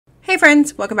Hey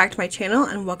friends, welcome back to my channel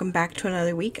and welcome back to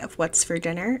another week of What's for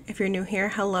Dinner. If you're new here,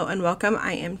 hello and welcome.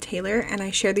 I am Taylor and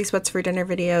I share these What's for Dinner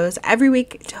videos every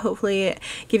week to hopefully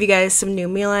give you guys some new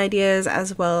meal ideas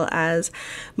as well as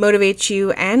motivate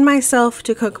you and myself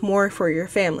to cook more for your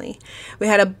family. We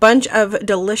had a bunch of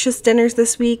delicious dinners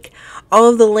this week. All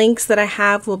of the links that I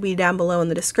have will be down below in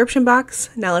the description box.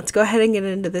 Now let's go ahead and get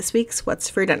into this week's What's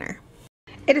for Dinner.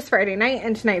 It is Friday night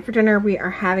and tonight for dinner we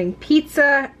are having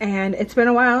pizza, and it's been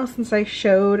a while since I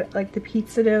showed like the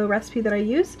pizza dough recipe that I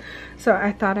use, so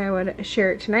I thought I would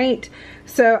share it tonight.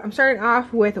 So I'm starting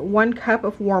off with 1 cup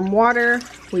of warm water.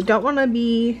 We don't want to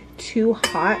be too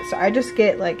hot, so I just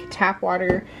get like tap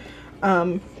water,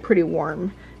 pretty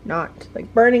warm, not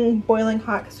like burning boiling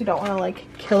hot because we don't want to like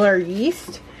kill our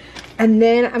yeast. And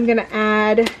then I'm gonna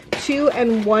add 2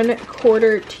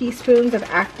 1/4 teaspoons of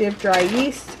active dry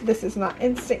yeast. This is not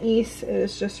instant yeast, it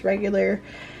is just regular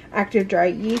active dry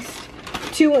yeast.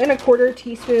 2 1/4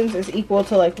 teaspoons is equal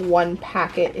to like 1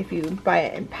 packet if you buy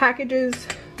it in packages,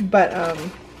 but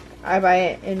I buy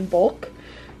it in bulk,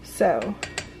 so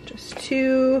just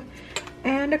 2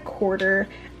 1/4.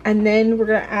 And then we're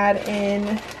gonna add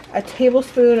in a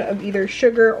tablespoon of either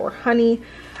sugar or honey.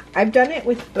 I've done it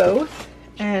with both,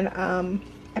 and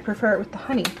I prefer it with the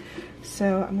honey.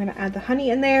 So I'm gonna add the honey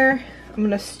in there. I'm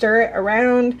gonna stir it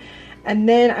around, and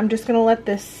then I'm just gonna let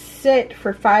this sit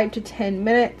for 5 to 10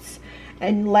 minutes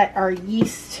and let our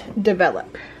yeast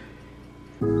develop.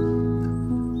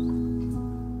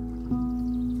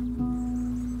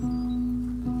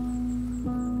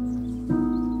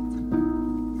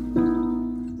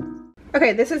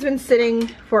 Okay, this has been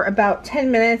sitting for about 10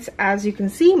 minutes. As you can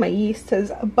see, my yeast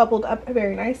has bubbled up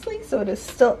very nicely, so it is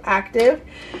still active.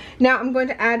 Now I'm going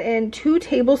to add in 2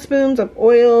 tablespoons of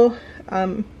oil.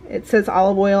 It says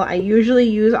olive oil. I usually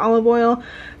use olive oil,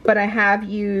 but I have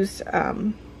used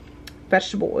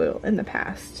vegetable oil in the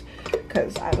past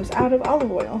because I was out of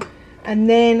olive oil. And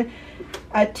then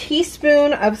a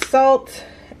teaspoon of salt,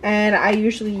 and I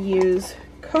usually use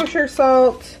kosher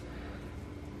salt.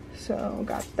 So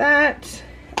got that.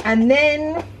 And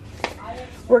then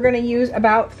we're gonna use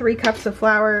about 3 cups of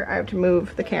flour. I have to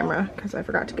move the camera because I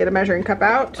forgot to get a measuring cup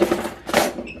out.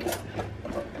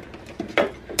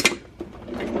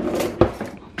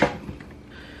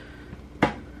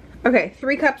 Okay,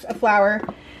 3 cups of flour.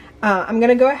 I'm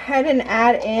gonna go ahead and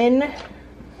add in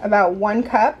about 1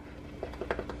 cup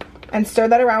and stir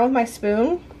that around with my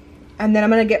spoon. And then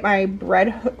I'm gonna get my bread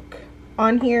hook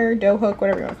on here, dough hook,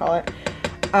 whatever you wanna call it.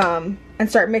 And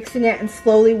start mixing it and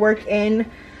slowly work in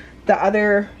the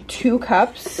other 2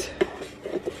 cups,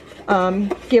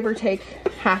 give or take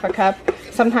half a cup.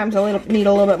 Sometimes I need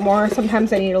a little bit more,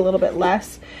 sometimes I need a little bit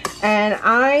less. And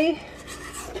I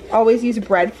always use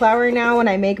bread flour now when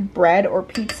I make bread or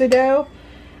pizza dough.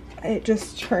 It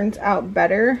just turns out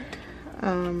better,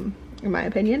 in my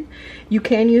opinion. You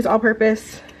can use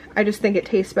all-purpose. I just think it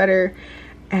tastes better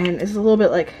and is a little bit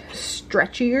like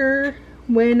stretchier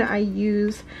when I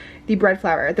use the bread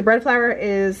flour. The bread flour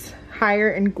is higher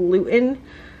in gluten,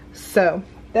 so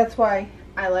that's why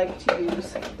I like to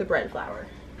use the bread flour.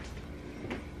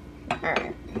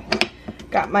 Alright,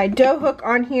 got my dough hook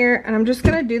on here, and I'm just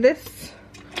gonna do this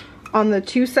on the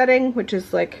 2 setting, which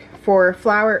is like for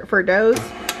flour, for doughs,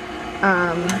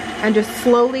 and just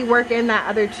slowly work in that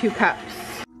other 2 cups.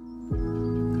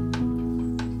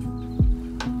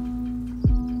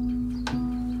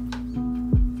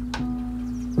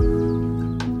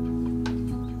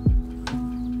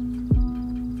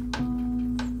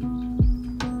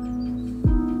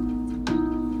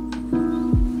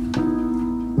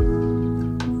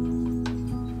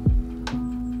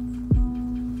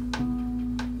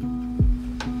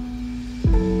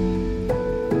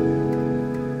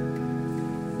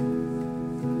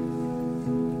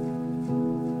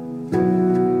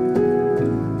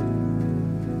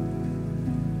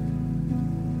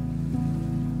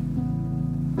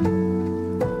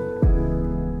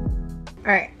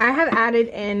 Alright, I have added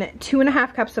in 2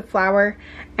 1/2 cups of flour,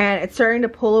 and it's starting to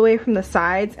pull away from the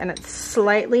sides and it's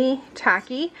slightly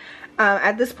tacky.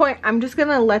 At this point, I'm just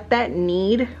gonna let that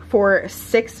knead for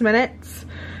 6 minutes.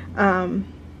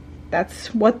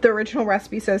 That's what the original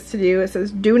recipe says to do. It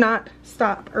says do not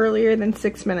stop earlier than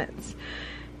 6 minutes.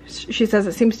 She says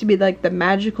it seems to be like the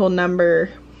magical number,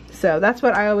 so that's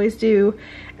what I always do.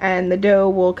 And the dough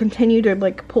will continue to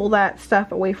like pull that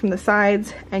stuff away from the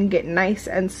sides and get nice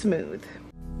and smooth.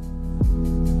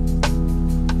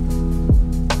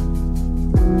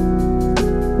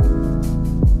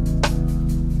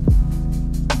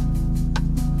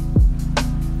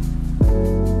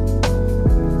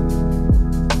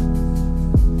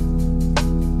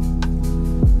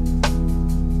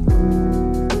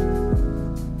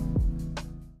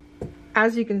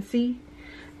 as you can see,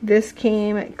 this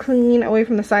came clean away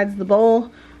from the sides of the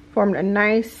bowl, formed a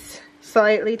nice,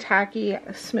 slightly tacky,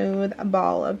 smooth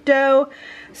ball of dough.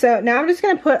 So now I'm just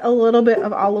going to put a little bit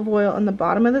of olive oil in the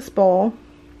bottom of this bowl,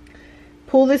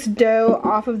 pull this dough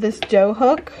off of this dough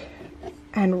hook,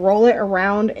 and roll it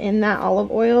around in that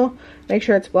olive oil. Make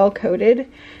sure it's well coated.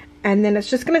 And then it's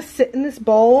just going to sit in this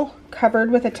bowl covered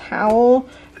with a towel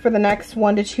for the next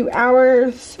 1 to 2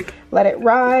 hours. Let it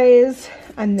rise,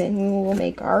 and then we will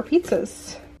make our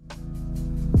pizzas.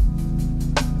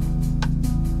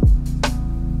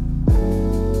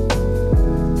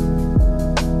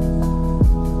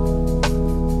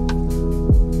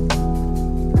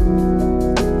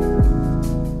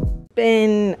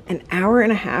 Been an hour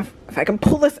and a half. If I can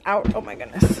pull this out, oh my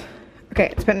goodness. Okay,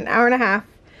 it's been an hour and a half.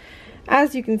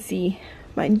 As you can see,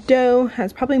 my dough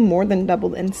has probably more than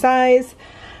doubled in size.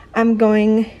 I'm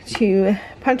going to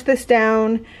punch this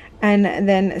down and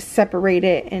then separate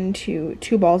it into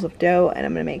 2 balls of dough, and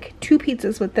I'm going to make 2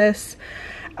 pizzas with this.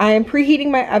 I am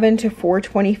preheating my oven to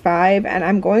 425, and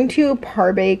I'm going to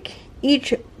par bake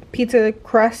each pizza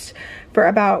crust for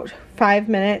about 5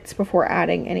 minutes before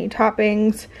adding any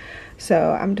toppings.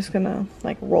 So I'm just gonna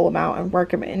like roll them out and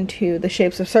work them into the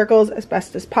shapes of circles as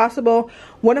best as possible.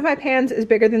 One of my pans is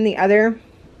bigger than the other,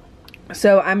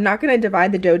 so I'm not gonna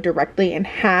divide the dough directly in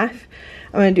half.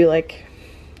 I'm gonna do like,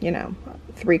 you know,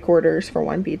 3/4 for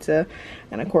one pizza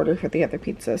and 1/4 for the other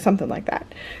pizza, something like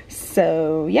that.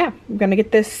 So yeah, I'm gonna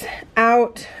get this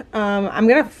out. I'm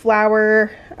gonna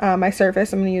flour my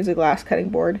surface. I'm gonna use a glass cutting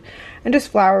board and just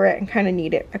flour it and kind of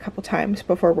knead it a couple times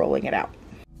before rolling it out.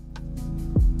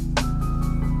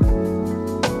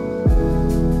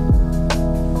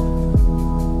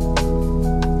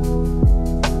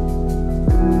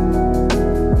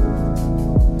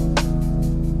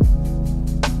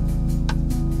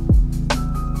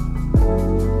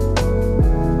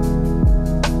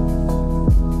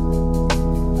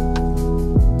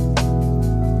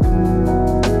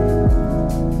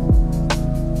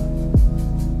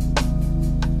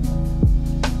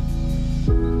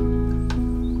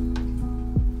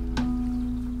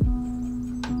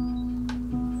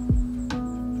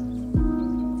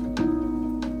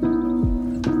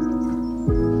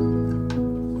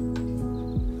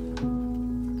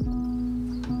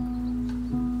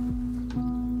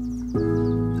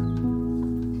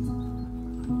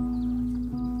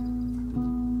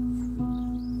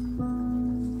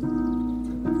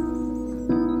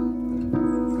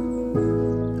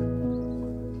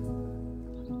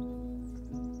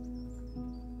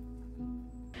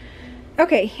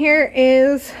 Okay, here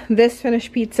is this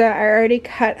finished pizza. I already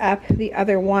cut up the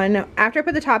other one. After I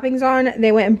put the toppings on,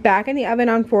 they went back in the oven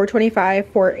on 425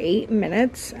 for 8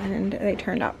 minutes, and they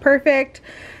turned out perfect.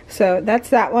 So that's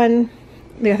that one,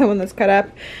 the other one that's cut up.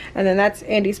 And then that's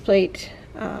Andy's plate.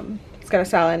 It's got a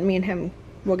salad. Me and him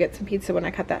will get some pizza when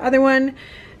I cut that other one.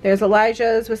 There's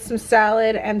Elijah's with some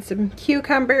salad and some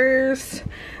cucumbers.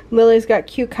 Lily's got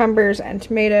cucumbers and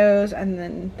tomatoes, and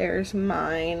then there's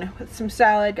mine with some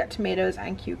salad, got tomatoes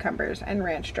and cucumbers and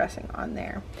ranch dressing on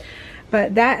there.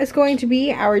 But that is going to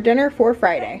be our dinner for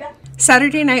Friday.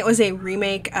 Saturday night was a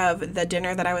remake of the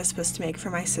dinner that I was supposed to make for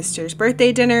my sister's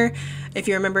birthday dinner. If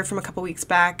you remember from a couple weeks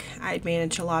back, I had made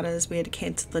enchiladas. We had to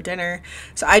cancel the dinner.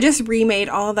 So I just remade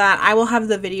all that. I will have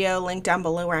the video linked down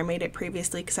below where I made it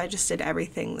previously because I just did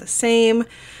everything the same.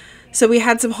 So we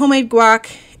had some homemade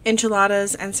guac,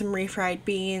 enchiladas, and some refried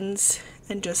beans,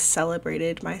 and just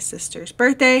celebrated my sister's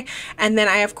birthday. And then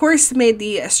I of course made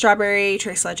the strawberry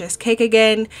tres leches cake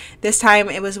again. This time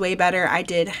it was way better. I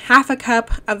did 1/2 cup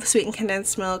of sweetened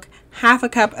condensed milk, 1/2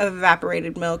 cup of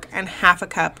evaporated milk, and 1/2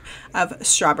 cup of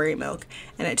strawberry milk,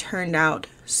 and it turned out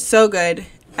so good.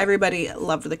 Everybody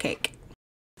loved the cake.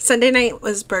 Sunday night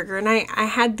was burger night. I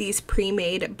had these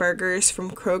pre-made burgers from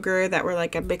Kroger that were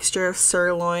like a mixture of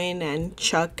sirloin and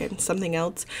chuck and something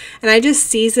else. And I just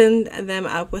seasoned them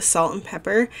up with salt and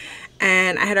pepper.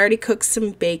 And I had already cooked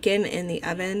some bacon in the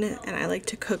oven. And I like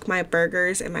to cook my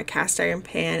burgers in my cast iron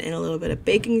pan in a little bit of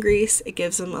bacon grease. It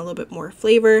gives them a little bit more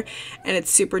flavor and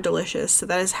it's super delicious. So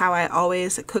that is how I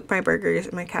always cook my burgers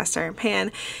in my cast iron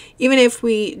pan. Even if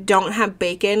we don't have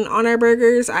bacon on our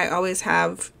burgers, I always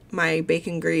have my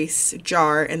bacon grease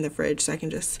jar in the fridge, so I can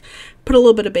just put a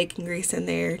little bit of bacon grease in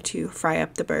there to fry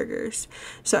up the burgers.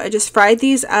 So I just fried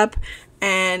these up,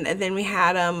 and then we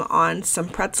had them on some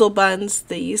pretzel buns.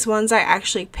 These ones I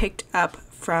actually picked up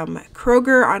from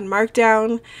Kroger on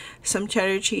markdown, some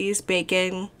cheddar cheese,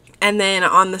 bacon, and then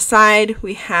on the side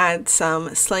we had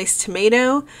some sliced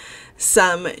tomato,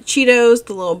 some Cheetos,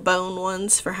 the little bone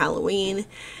ones for Halloween,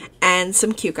 and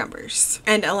some cucumbers.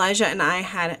 And Elijah and I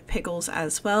had pickles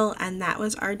as well, and that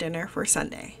was our dinner for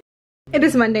Sunday. It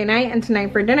is Monday night, and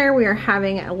tonight for dinner we are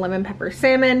having a lemon pepper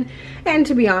salmon. And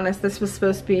to be honest, this was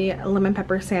supposed to be a lemon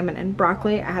pepper salmon and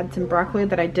broccoli. I had some broccoli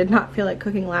that I did not feel like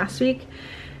cooking last week,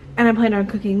 and I planned on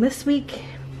cooking this week,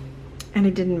 and I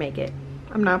didn't make it.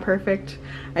 I'm not perfect.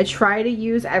 I try to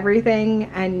use everything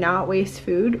and not waste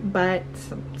food, but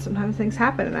sometimes things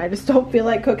happen, and I just don't feel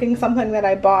like cooking something that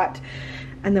I bought,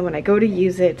 and then when I go to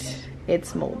use it,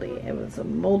 it's moldy. It was a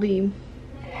moldy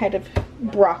head of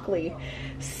broccoli.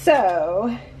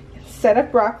 So instead of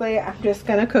broccoli, I'm just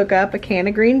gonna cook up a can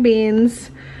of green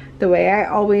beans the way I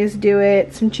always do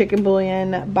it. Some chicken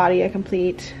bouillon, body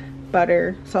complete,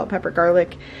 butter, salt, pepper,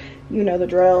 garlic. You know the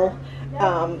drill.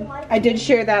 I did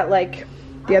share that like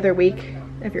the other week.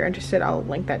 If you're interested, I'll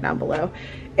link that down below.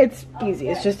 It's easy.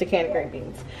 It's just a can of green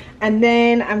beans. And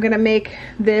then I'm gonna make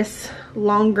this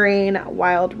long grain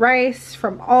wild rice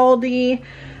from Aldi.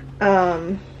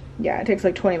 Yeah, it takes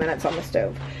like 20 minutes on the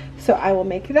stove. So I will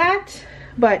make that.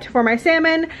 But for my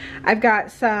salmon, I've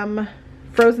got some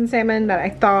frozen salmon that I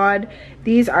thawed.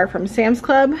 These are from Sam's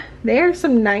Club. They are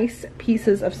some nice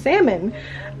pieces of salmon.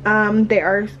 They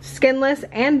are skinless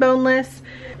and boneless.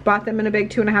 Bought them in a big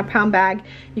 2.5 pound bag.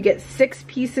 You get 6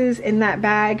 pieces in that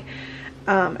bag.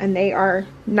 And they are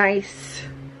nice,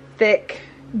 thick,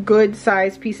 good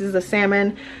sized pieces of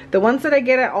salmon. The ones that I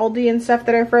get at Aldi and stuff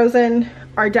that are frozen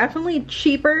are definitely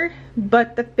cheaper,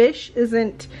 but the fish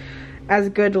isn't as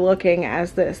good looking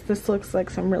as this. This looks like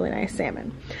some really nice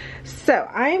salmon. So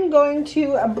I'm going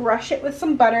to brush it with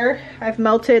some butter. I've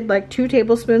melted like 2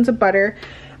 tablespoons of butter.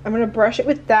 I'm gonna brush it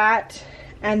with that,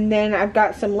 and then I've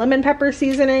got some lemon pepper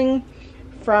seasoning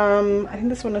from, I think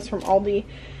this one is from Aldi.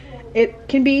 It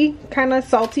can be kind of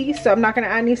salty, so I'm not gonna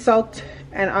add any salt,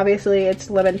 and obviously it's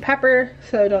lemon pepper,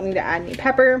 so I don't need to add any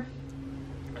pepper.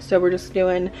 So we're just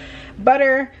doing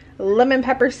butter, lemon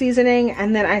pepper seasoning,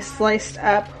 and then I sliced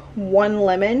up 1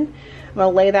 lemon. I'm gonna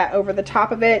lay that over the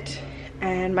top of it,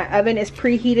 and my oven is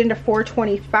preheated to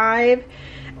 425,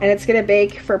 and it's gonna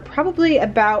bake for probably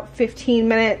about 15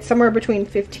 minutes, somewhere between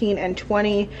 15 and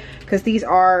 20, because these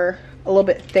are a little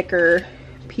bit thicker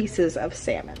pieces of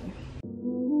salmon.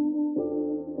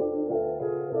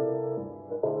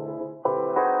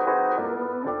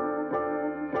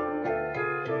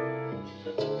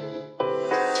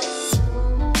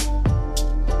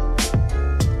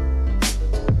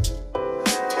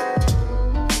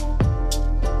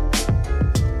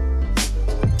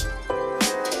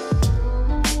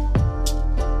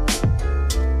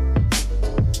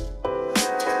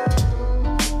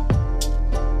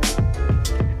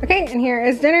 And here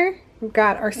is dinner. We've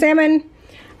got our salmon,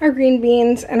 our green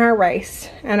beans, and our rice.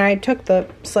 And I took the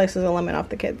slices of lemon off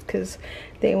the kids because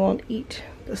they won't eat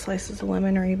the slices of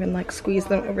lemon or even like squeeze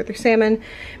them over their salmon.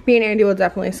 Me and Andy will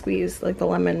definitely squeeze like the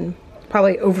lemon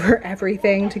probably over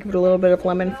everything to give it a little bit of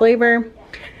lemon flavor.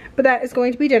 But that is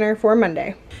going to be dinner for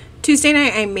Monday. Tuesday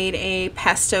night I made a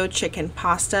pesto chicken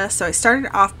pasta. So I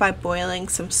started off by boiling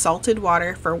some salted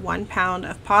water for 1 pound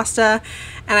of pasta,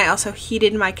 and I also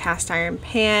heated my cast iron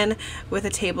pan with a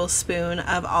tablespoon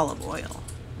of olive oil.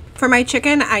 For my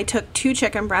chicken, I took 2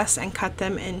 chicken breasts and cut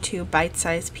them into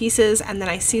bite-sized pieces, and then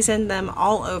I seasoned them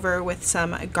all over with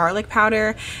some garlic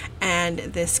powder and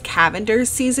this Cavender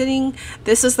seasoning.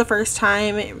 This is the first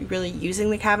time really using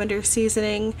the Cavender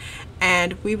seasoning,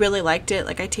 and we really liked it.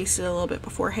 Like, I tasted it a little bit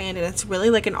beforehand, and it's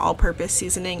really like an all-purpose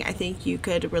seasoning. I think you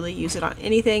could really use it on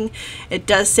anything. It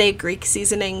does say Greek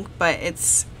seasoning, but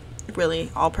it's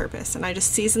really all-purpose, and I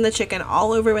just seasoned the chicken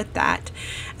all over with that,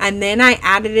 and then I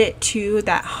added it to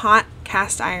that hot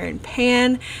cast iron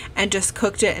pan and just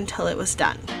cooked it until it was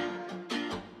done.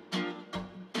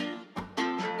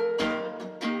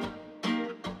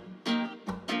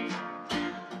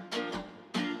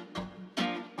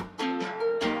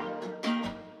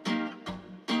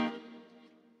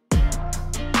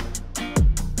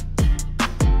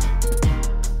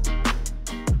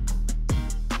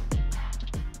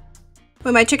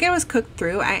 When my chicken was cooked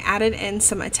through, I added in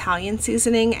some Italian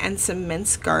seasoning and some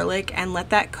minced garlic and let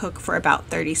that cook for about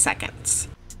 30 seconds.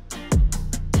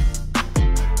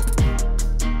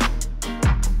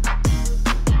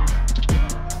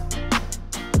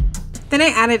 Then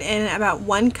I added in about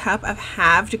 1 cup of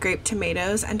halved grape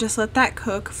tomatoes and just let that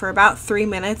cook for about 3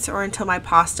 minutes or until my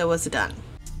pasta was done.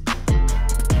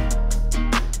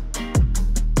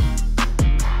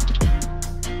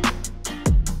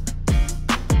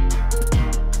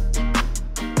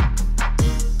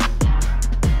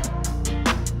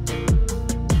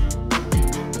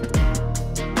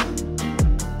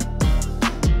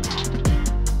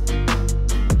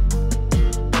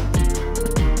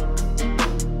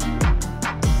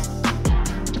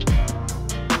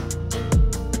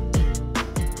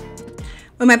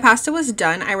 When my pasta was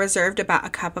done, I reserved about a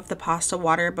cup of the pasta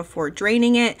water before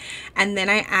draining it, and then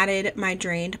I added my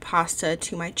drained pasta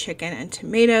to my chicken and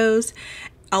tomatoes,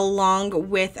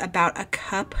 along with about a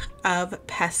cup of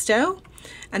pesto.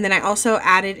 And then I also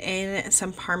added in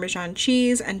some Parmesan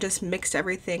cheese and just mixed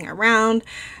everything around,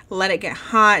 let it get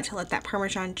hot, let that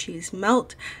Parmesan cheese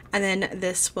melt, and then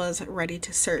this was ready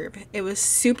to serve. It was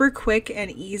super quick and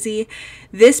easy.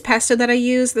 This pesto that I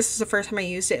used, this is the first time I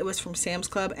used it. It was from Sam's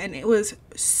Club and it was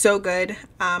so good.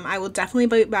 I will definitely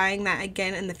be buying that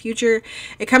again in the future.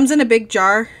 It comes in a big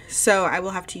jar, so I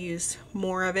will have to use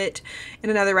more of it in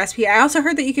another recipe. I also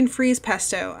heard that you can freeze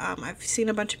pesto. I've seen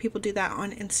a bunch of people do that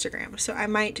on Instagram, so I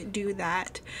might do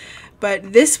that.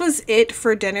 But this was it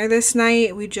for dinner this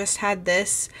night. We just had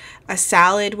this. A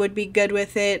salad would be good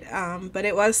with it, but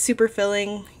it was super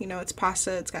filling. You know, it's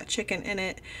pasta, it's got chicken in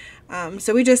it.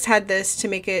 So we just had this to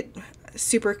make it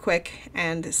super quick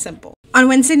and simple. On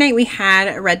Wednesday night, we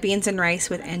had red beans and rice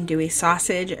with andouille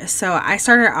sausage. So I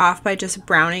started off by just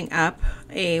browning up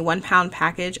a 1 pound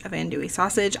package of andouille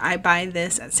sausage. I buy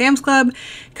this at Sam's Club.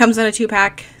 It comes in a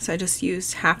 2-pack, so I just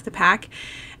used half the pack.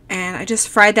 And I just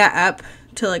fried that up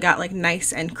till it got like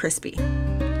nice and crispy.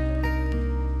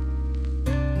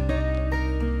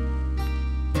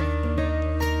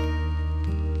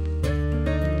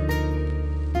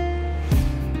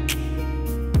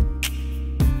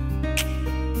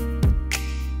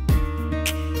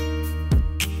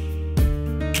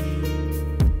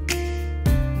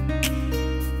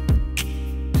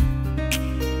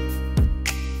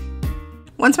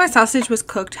 Once my sausage was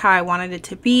cooked how I wanted it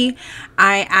to be,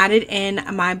 I added in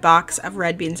my box of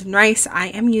red beans and rice. I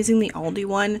am using the Aldi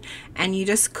one, and you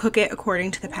just cook it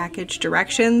according to the package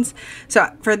directions. So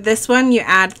for this one, you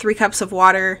add 3 cups of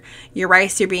water, your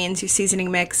rice, your beans, your seasoning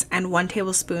mix, and 1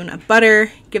 tablespoon of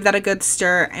butter. Give that a good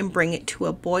stir and bring it to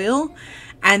a boil.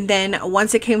 And then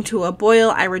once it came to a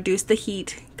boil, I reduced the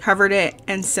heat, covered it,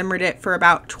 and simmered it for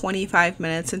about 25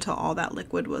 minutes until all that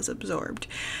liquid was absorbed.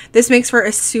 This makes for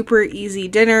a super easy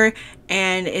dinner,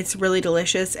 and it's really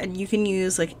delicious. And you can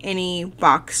use like any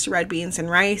boxed red beans and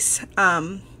rice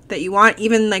that you want,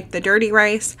 even like the dirty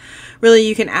rice. Really,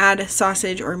 you can add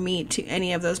sausage or meat to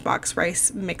any of those boxed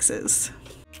rice mixes.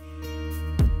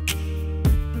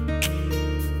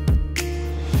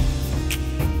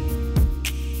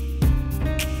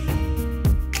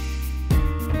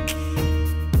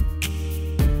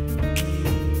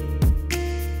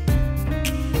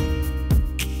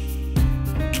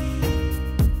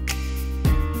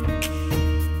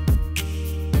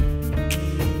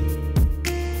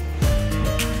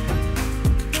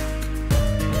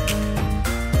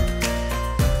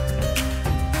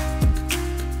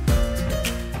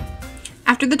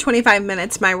 After the 25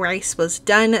 minutes, my rice was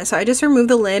done, so I just removed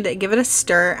the lid, give it a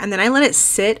stir, and then I let it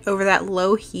sit over that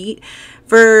low heat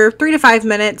for 3 to 5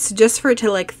 minutes just for it to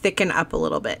like thicken up a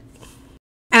little bit.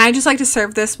 And I just like to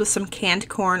serve this with some canned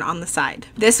corn on the side.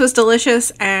 This was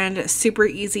delicious and super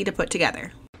easy to put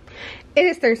together. It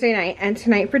is Thursday night, and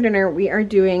tonight for dinner we are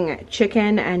doing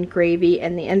chicken and gravy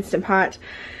in the Instant Pot.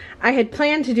 I had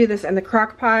planned to do this in the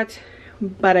crock pot,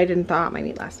 but I didn't thaw out my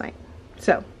meat last night.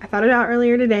 So I thawed it out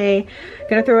earlier today.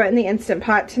 Gonna throw it in the Instant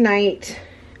Pot tonight,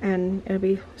 and it'll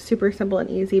be super simple and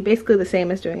easy. Basically the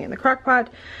same as doing it in the crock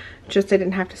pot, just I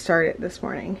didn't have to start it this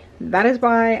morning. That is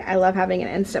why I love having an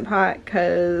Instant Pot,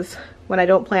 because when I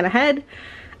don't plan ahead,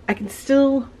 I can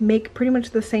still make pretty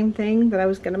much the same thing that I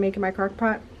was gonna make in my crock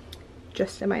pot,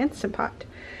 just in my Instant Pot.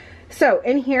 So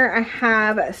in here I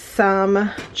have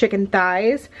some chicken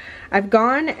thighs. I've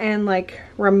gone and like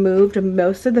removed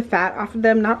most of the fat off of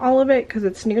them, not all of it, because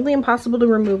it's nearly impossible to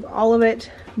remove all of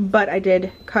it, but I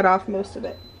did cut off most of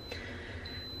it.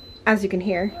 As you can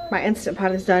hear, my Instant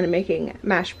Pot is done making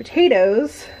mashed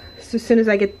potatoes. So as soon as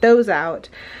I get those out,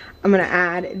 I'm gonna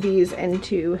add these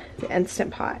into the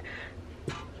Instant Pot.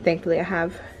 Thankfully I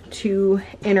have 2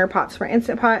 inner pots for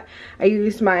Instant Pot. I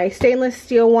used my stainless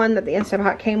steel one that the Instant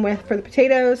Pot came with for the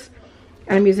potatoes,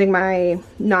 and I'm using my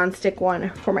non-stick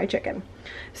one for my chicken.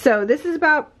 So this is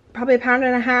about probably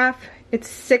 1.5 pounds. It's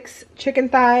 6 chicken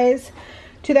thighs.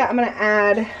 To that I'm gonna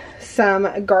add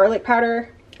some garlic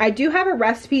powder. I do have a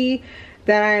recipe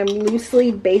that I'm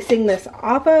loosely basing this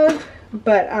off of,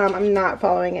 but I'm not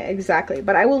following it exactly,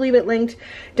 but I will leave it linked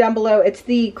down below. It's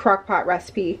the crock pot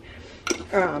recipe.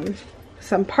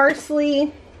 Some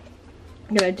parsley.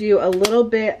 I'm gonna do a little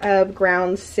bit of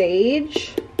ground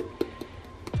sage.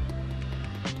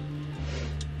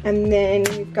 And then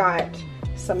we've got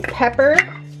some pepper,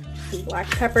 some black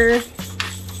pepper.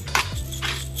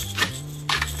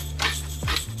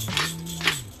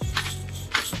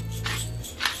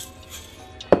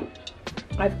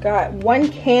 I've got 1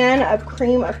 can of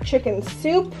cream of chicken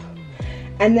soup,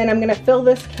 and then I'm gonna fill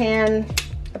this can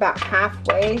about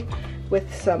halfway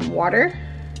with some water.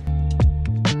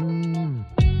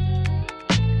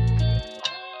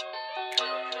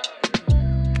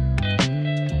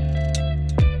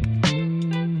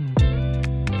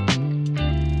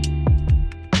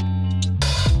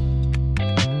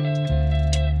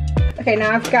 Okay,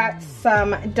 now I've got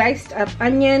some diced up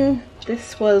onion.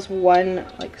 This was 1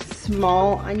 like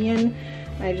small onion.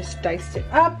 I just diced it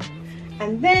up.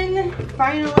 And then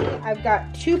finally, I've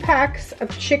got 2 packs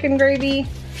of chicken gravy.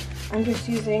 I'm just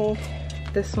using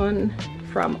this one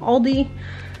from Aldi.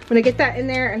 I'm gonna get that in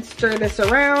there and stir this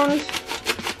around.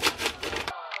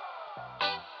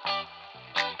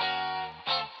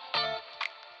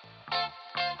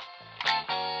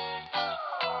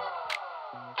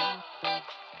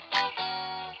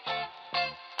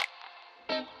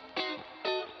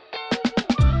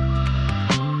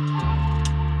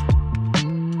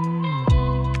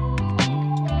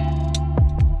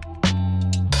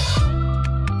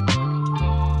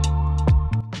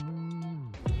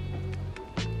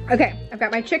 Okay, I've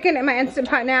got my chicken in my Instant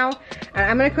Pot now, and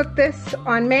I'm gonna cook this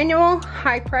on manual,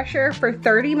 high pressure for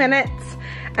 30 minutes,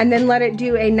 and then let it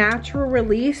do a natural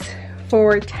release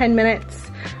for 10 minutes.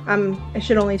 It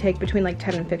should only take between like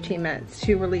 10 and 15 minutes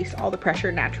to release all the pressure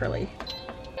naturally.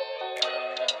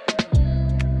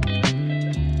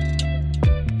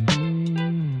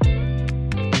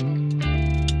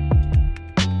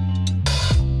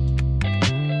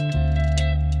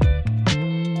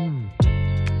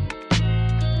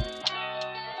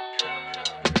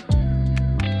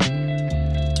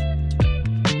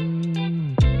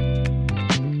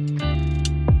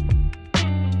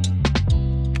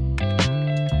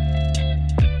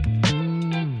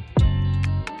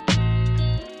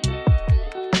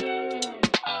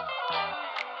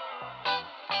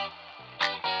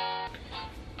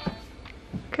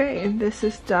 Okay, this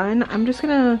is done. I'm just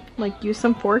gonna like use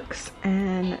some forks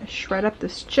and shred up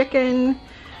this chicken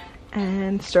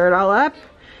and stir it all up.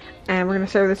 And we're gonna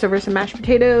serve this over some mashed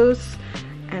potatoes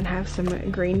and have some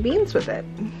green beans with it.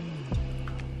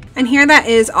 And here that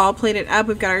is all plated up.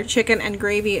 We've got our chicken and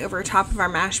gravy over top of our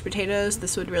mashed potatoes.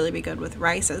 This would really be good with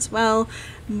rice as well,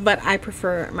 but I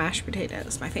prefer mashed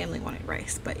potatoes. My family wanted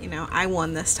rice, but you know, I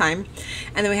won this time.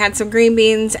 And then we had some green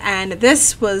beans, and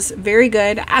this was very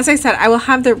good. As I said, I will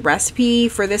have the recipe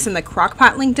for this in the crock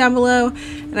pot link down below,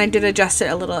 and I did adjust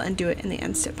it a little and do it in the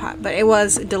Instant Pot, but it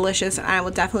was delicious, and I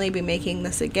will definitely be making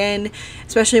this again,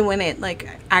 especially when it like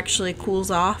actually cools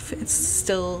off. It's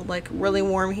still like really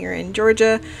warm here in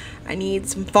Georgia. I need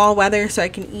some fall weather so I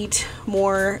can eat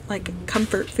more like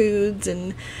comfort foods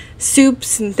and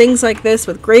soups and things like this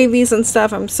with gravies and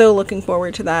stuff. I'm so looking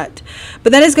forward to that.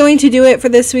 But that is going to do it for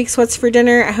this week's What's for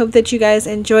Dinner. I hope that you guys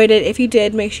enjoyed it. If you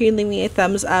did, make sure you leave me a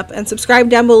thumbs up and subscribe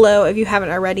down below if you haven't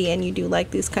already and you do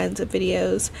like these kinds of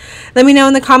videos. Let me know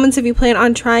in the comments if you plan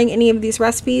on trying any of these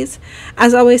recipes.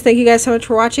 As always, thank you guys so much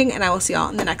for watching, and I will see y'all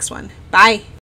in the next one. Bye!